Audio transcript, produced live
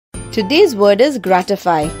Today's word is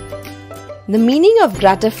gratify. The meaning of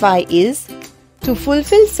gratify is to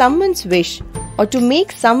fulfill someone's wish or to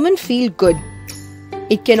make someone feel good.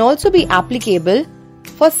 It can also be applicable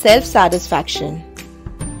for self-satisfaction.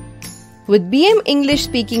 With BM English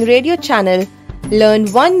Speaking Radio channel, learn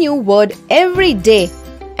one new word every day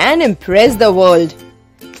and impress the world.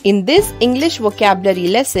 In this English vocabulary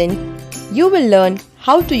lesson, you will learn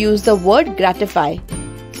how to use the word gratify.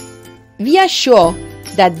 We are sure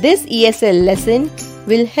that this ESL lesson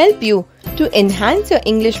will help you to enhance your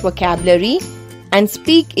English vocabulary and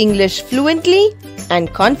speak English fluently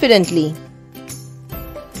and confidently.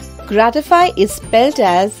 Gratify is spelled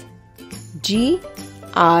as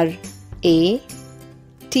Gratify.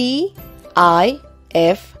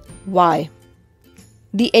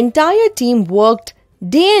 The entire team worked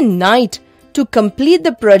day and night to complete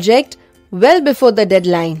the project well before the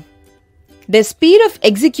deadline. Their speed of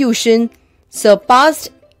execution surpassed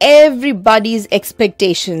everybody's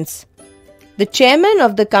expectations. The chairman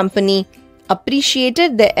of the company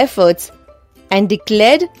appreciated their efforts and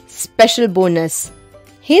declared special bonus.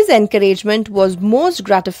 His encouragement was most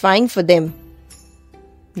gratifying for them.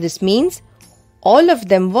 This means all of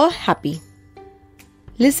them were happy.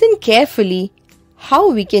 Listen carefully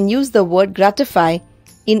how we can use the word gratify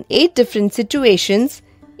in 8 different situations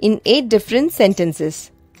in 8 different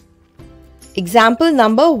sentences. Example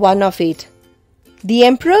number 1 of 8. The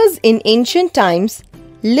emperors in ancient times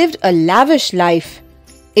lived a lavish life.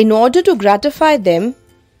 In order to gratify them,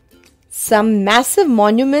 some massive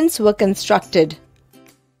monuments were constructed.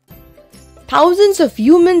 Thousands of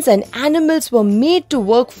humans and animals were made to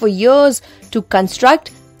work for years to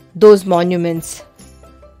construct those monuments.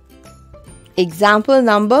 Example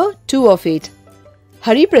number 2 of 8.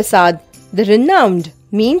 Hari Prasad, the renowned,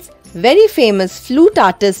 means very famous flute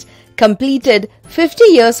artist, completed 50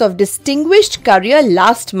 years of distinguished career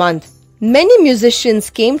last month. Many musicians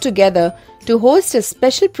came together to host a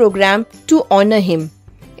special program to honor him.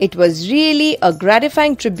 It was really a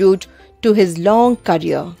gratifying tribute to his long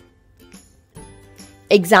career.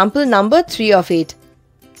 Example number 3 of 8.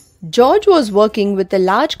 George was working with a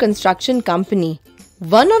large construction company.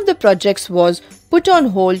 One of the projects was put on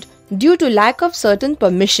hold due to lack of certain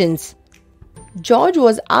permissions. George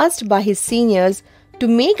was asked by his seniors to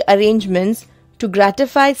make arrangements to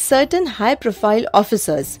gratify certain high-profile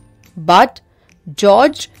officers. But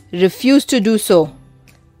George refused to do so,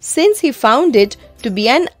 since he found it to be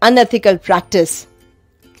an unethical practice.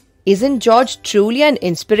 Isn't George truly an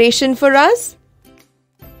inspiration for us?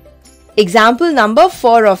 Example number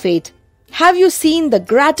 4 of 8. Have you seen the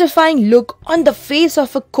gratifying look on the face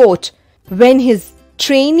of a coach when his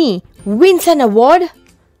trainee wins an award?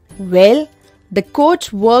 Well, the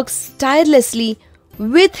coach works tirelessly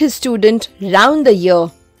with his student round the year.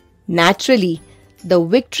 Naturally, the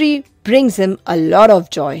victory brings him a lot of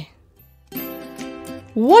joy.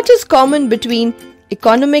 What is common between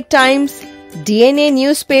Economic Times, DNA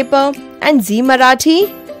newspaper and Zee Marathi?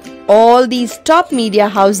 All these top media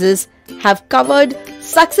houses have covered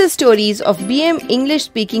success stories of BM English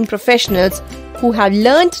speaking professionals who have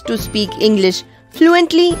learned to speak English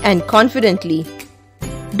fluently and confidently.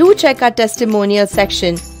 Do check our testimonial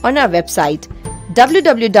section on our website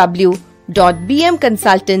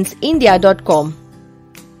www.bmconsultantsindia.com.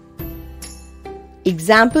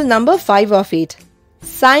 Example number 5 of 8.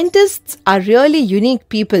 Scientists are really unique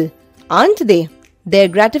people, aren't they? Their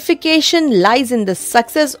gratification lies in the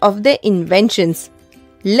success of their inventions.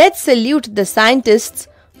 Let's salute the scientists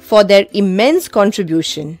for their immense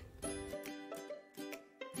contribution.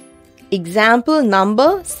 Example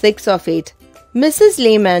number 6 of 8. Mrs.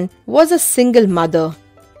 Lehman was a single mother.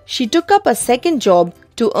 She took up a second job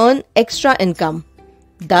to earn extra income.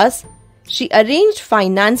 Thus, she arranged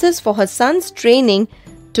finances for her son's training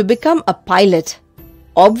to become a pilot.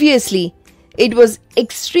 Obviously, it was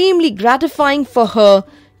extremely gratifying for her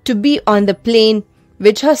to be on the plane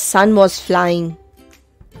which her son was flying.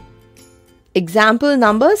 Example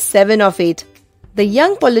number 7 of 8. The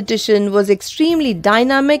young politician was extremely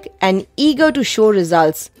dynamic and eager to show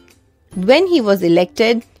results. When he was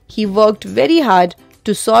elected, he worked very hard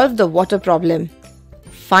to solve the water problem.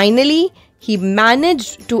 Finally, he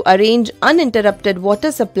managed to arrange uninterrupted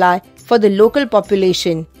water supply for the local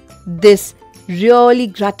population. This really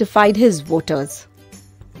gratified his voters.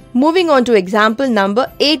 Moving on to example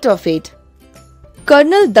number 8 of 8.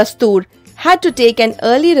 Colonel Dastoor had to take an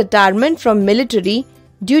early retirement from military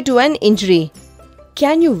due to an injury.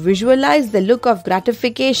 Can you visualize the look of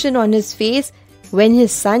gratification on his face when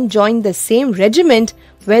his son joined the same regiment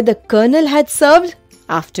where the colonel had served?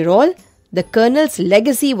 After all, the colonel's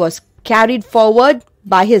legacy was carried forward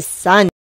by his son.